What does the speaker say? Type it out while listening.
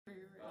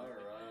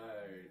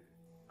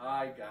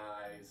Hi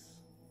guys,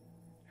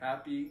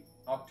 happy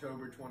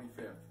October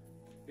 25th.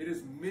 It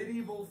is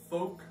Medieval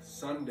Folk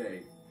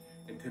Sunday,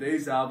 and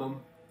today's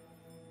album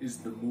is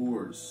The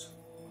Moors.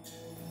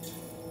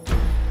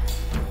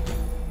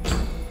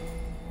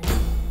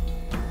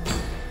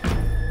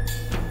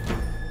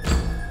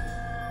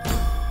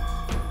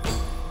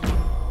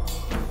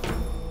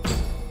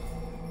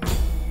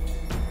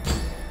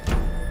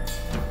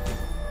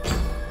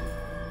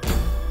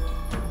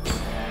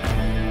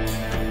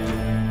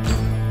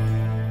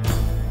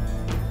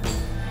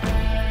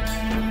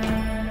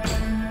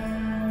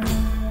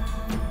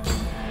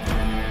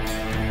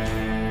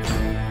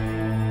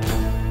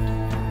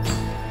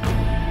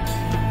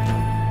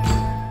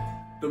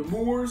 The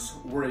Moors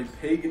were a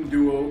pagan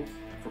duo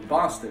from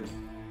Boston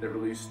that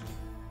released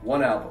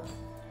one album.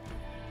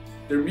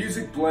 Their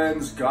music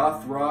blends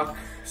goth rock,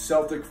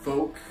 Celtic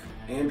folk,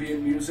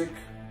 ambient music.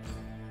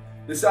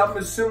 This album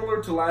is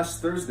similar to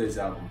last Thursday's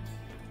album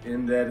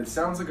in that it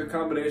sounds like a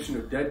combination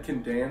of Dead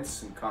Can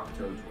Dance and Cocteau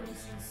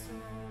Twins.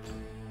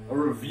 A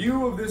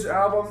review of this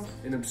album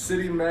in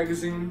Obsidian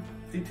Magazine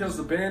details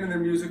the band and their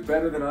music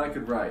better than I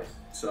could write,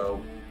 so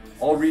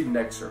I'll read an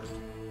excerpt.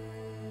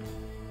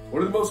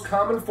 One of the most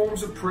common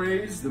forms of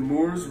praise the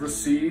Moors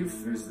receive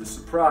is the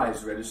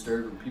surprise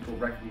registered when people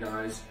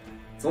recognize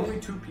it's only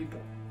two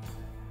people.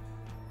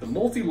 The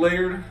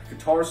multi-layered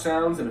guitar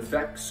sounds and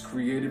effects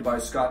created by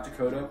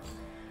Dakota,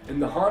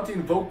 and the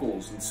haunting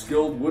vocals and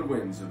skilled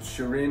woodwinds of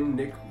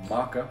Sharynne,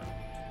 Macha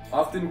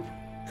often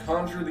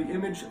conjure the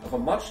image of a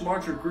much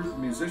larger group of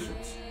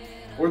musicians,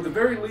 or at the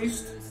very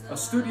least, a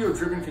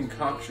studio-driven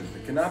concoction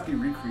that cannot be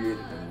recreated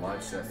in a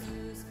live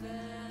setting.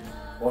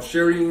 While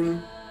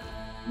Sharynne,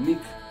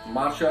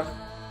 Macha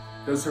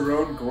does her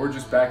own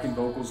gorgeous backing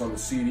vocals on the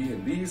CD,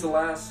 and these,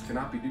 alas,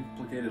 cannot be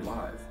duplicated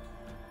live.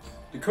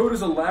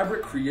 Dakota's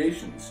elaborate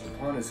creations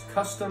upon his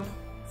custom,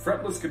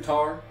 fretless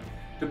guitar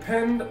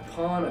depend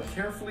upon a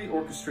carefully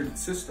orchestrated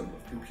system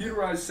of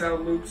computerized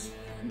sound loops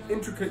and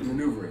intricate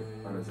maneuvering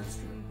on his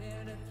instrument.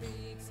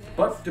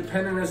 But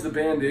dependent as the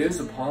band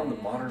is upon the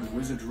modern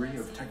wizardry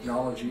of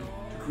technology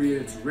to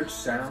create its rich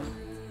sound,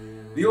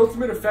 the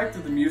ultimate effect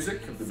of the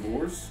music of the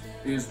Moors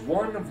is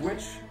one of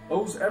which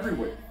owes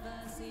everything.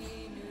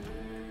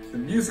 The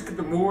music of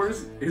the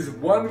Moors is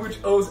one which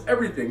owes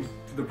everything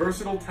to the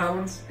versatile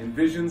talents and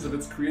visions of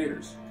its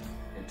creators,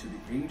 and to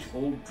the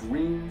age-old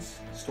dreams,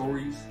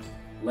 stories,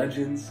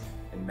 legends,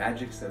 and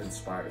magics that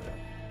inspire them.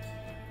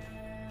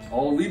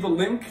 I'll leave a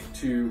link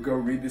to go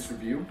read this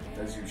review,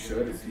 as you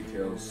should. It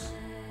details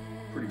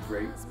pretty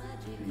great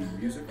the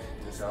music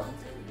in this album.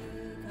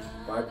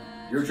 But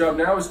your job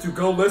now is to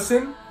go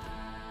listen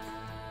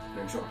and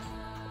enjoy.